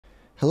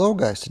Hello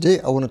guys, today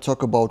I want to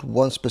talk about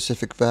one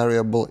specific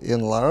variable in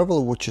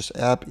Laravel, which is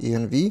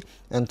app-env,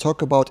 and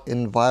talk about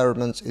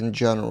environments in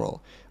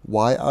general.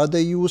 Why are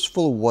they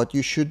useful, what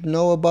you should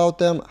know about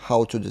them,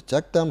 how to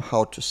detect them,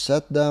 how to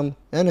set them,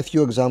 and a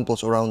few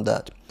examples around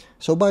that.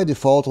 So by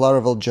default,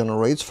 Laravel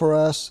generates for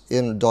us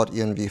in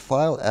 .env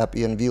file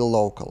app-env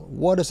local.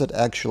 What does it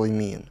actually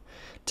mean?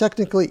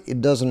 Technically,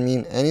 it doesn't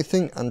mean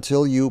anything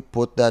until you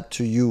put that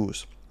to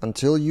use,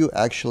 until you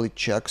actually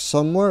check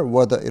somewhere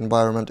whether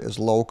environment is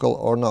local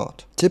or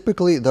not.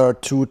 Typically, there are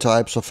two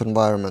types of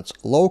environments,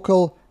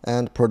 local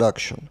and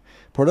production.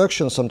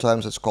 Production,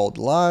 sometimes it's called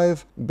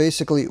live,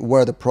 basically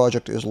where the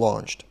project is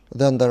launched.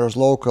 Then there's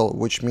local,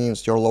 which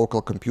means your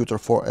local computer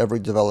for every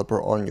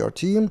developer on your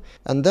team.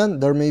 And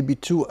then there may be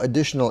two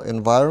additional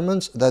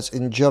environments that's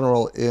in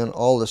general in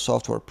all the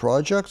software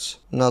projects,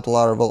 not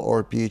Laravel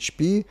or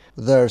PHP.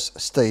 There's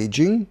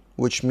staging,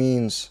 which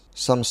means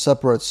some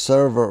separate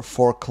server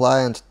for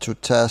client to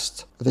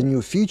test the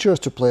new features,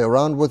 to play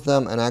around with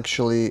them and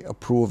actually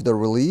approve the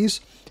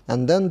release.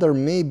 And then there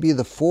may be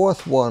the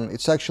fourth one.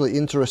 It's actually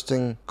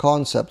interesting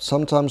concept.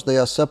 Sometimes they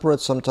are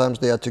separate, sometimes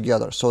they are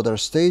together. So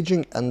there's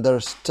staging and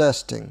there's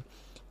testing.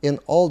 In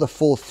all the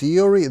full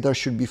theory, there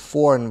should be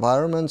four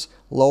environments: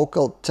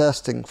 local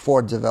testing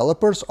for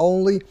developers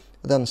only,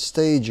 then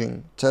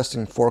staging,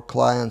 testing for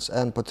clients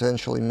and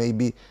potentially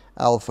maybe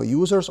alpha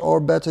users or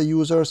beta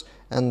users,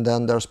 and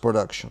then there's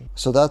production.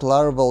 So that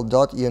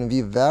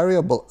Laravel.env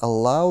variable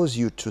allows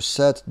you to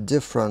set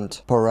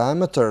different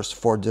parameters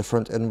for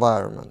different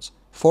environments.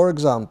 For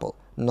example,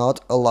 not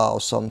allow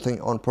something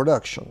on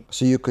production.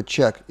 So you could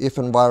check if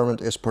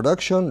environment is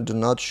production, do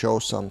not show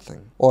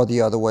something. Or the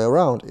other way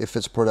around, if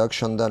it's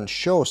production, then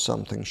show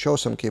something, show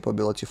some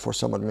capability for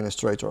some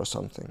administrator or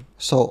something.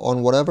 So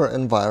on whatever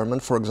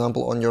environment, for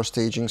example, on your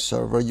staging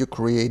server, you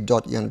create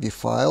 .env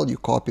file, you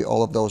copy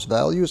all of those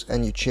values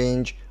and you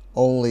change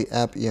only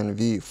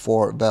app-env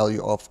for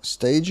value of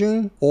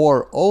staging.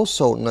 Or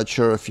also, not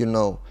sure if you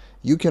know,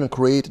 you can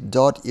create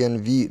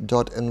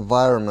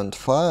 .env.environment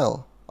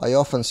file. I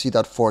often see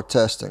that for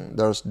testing.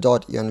 There's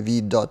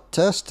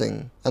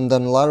 .env.testing, and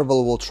then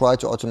Laravel will try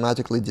to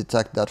automatically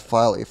detect that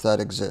file if that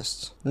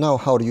exists. Now,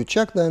 how do you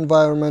check the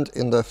environment?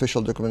 In the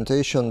official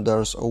documentation,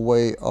 there's a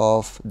way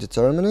of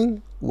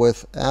determining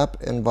with app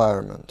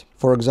environment.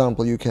 For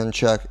example, you can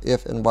check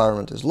if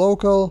environment is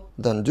local,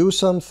 then do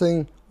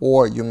something,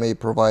 or you may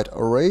provide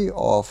array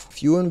of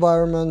few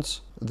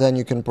environments, then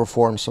you can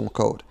perform some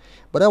code.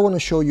 But I want to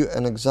show you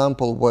an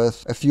example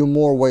with a few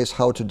more ways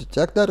how to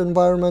detect that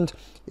environment.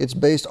 It's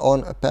based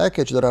on a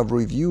package that I've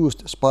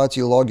reviewed,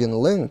 Spotty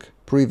Login Link,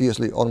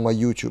 previously on my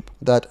YouTube,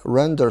 that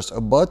renders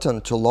a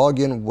button to log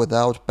in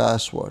without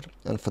password.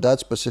 And for that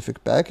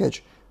specific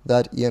package,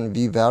 that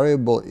env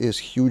variable is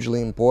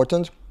hugely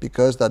important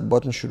because that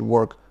button should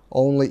work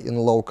only in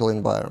local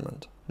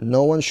environment.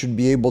 No one should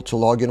be able to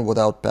log in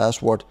without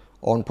password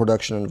on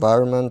production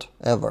environment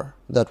ever.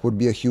 That would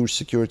be a huge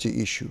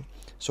security issue.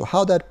 So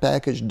how that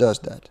package does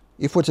that?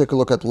 If we take a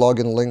look at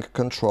login link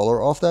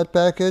controller of that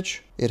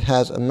package, it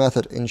has a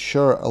method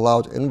ensure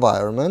allowed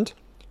environment,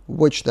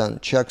 which then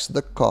checks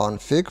the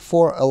config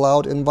for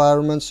allowed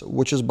environments,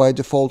 which is by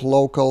default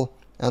local,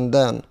 and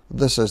then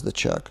this is the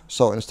check.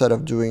 So instead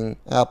of doing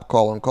app :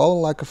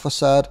 like a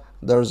facade,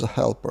 there's a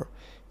helper.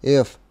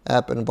 If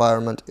app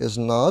environment is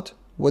not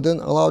within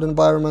allowed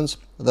environments,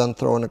 then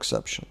throw an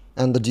exception.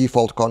 And the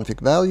default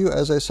config value,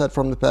 as I said,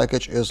 from the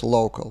package is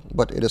local,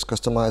 but it is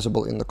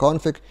customizable in the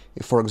config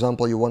if, for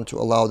example, you want to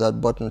allow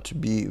that button to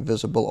be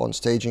visible on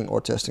staging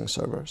or testing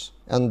servers.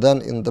 And then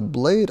in the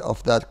blade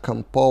of that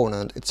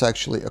component, it's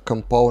actually a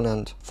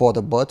component for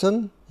the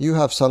button, you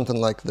have something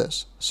like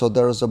this. So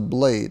there is a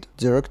blade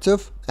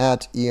directive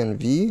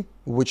 @env,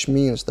 which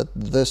means that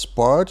this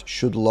part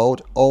should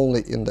load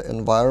only in the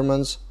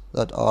environments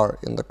that are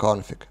in the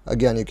config.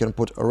 Again, you can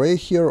put array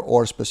here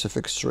or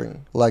specific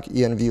string, like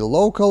env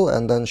local,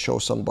 and then show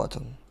some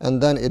button.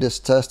 And then it is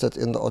tested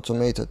in the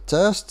automated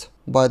test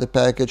by the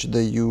package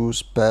they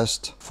use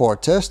pest for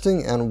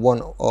testing, and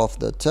one of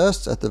the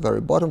tests at the very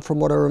bottom,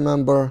 from what I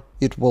remember,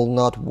 it will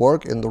not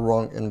work in the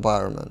wrong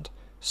environment.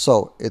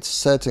 So it's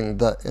setting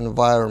the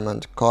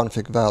environment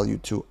config value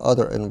to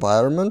other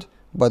environment.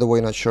 By the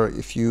way, not sure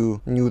if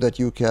you knew that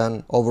you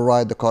can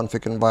override the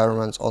config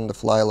environments on the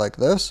fly like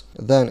this.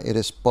 Then it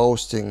is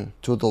posting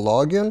to the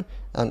login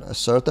and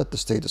assert that the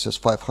status is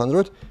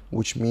 500,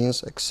 which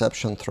means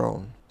exception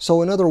thrown.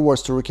 So in other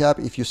words, to recap,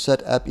 if you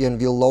set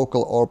app-env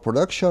local or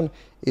production,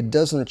 it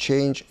doesn't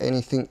change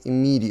anything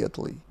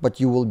immediately, but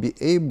you will be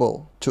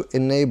able to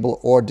enable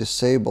or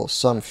disable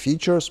some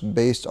features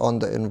based on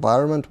the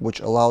environment, which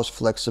allows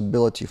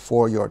flexibility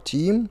for your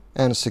team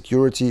and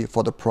security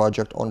for the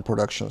project on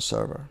production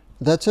server.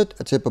 That's it,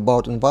 a tip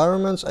about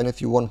environments, and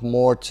if you want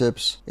more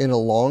tips in a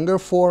longer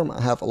form, I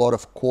have a lot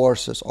of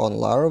courses on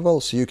Laravel,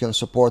 so you can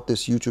support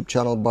this YouTube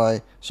channel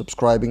by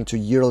subscribing to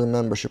yearly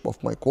membership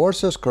of my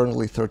courses,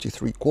 currently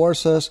 33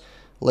 courses.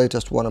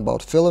 latest one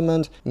about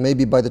filament.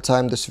 Maybe by the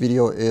time this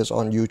video is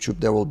on YouTube,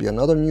 there will be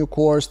another new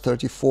course,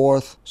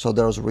 34th. So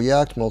there's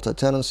React,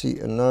 multi-tenancy,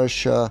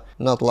 inertia,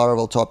 not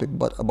Laravel topic,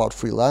 but about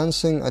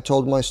freelancing. I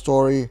told my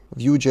story,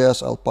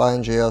 Vue.js,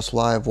 Alpine.js,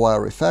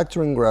 Livewire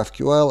refactoring,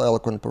 GraphQL,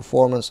 Eloquent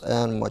performance,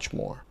 and much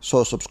more.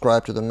 So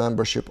subscribe to the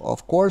membership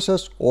of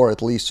courses, or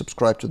at least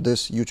subscribe to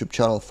this YouTube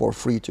channel for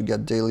free to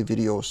get daily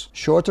videos,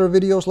 shorter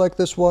videos like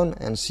this one,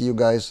 and see you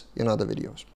guys in other videos.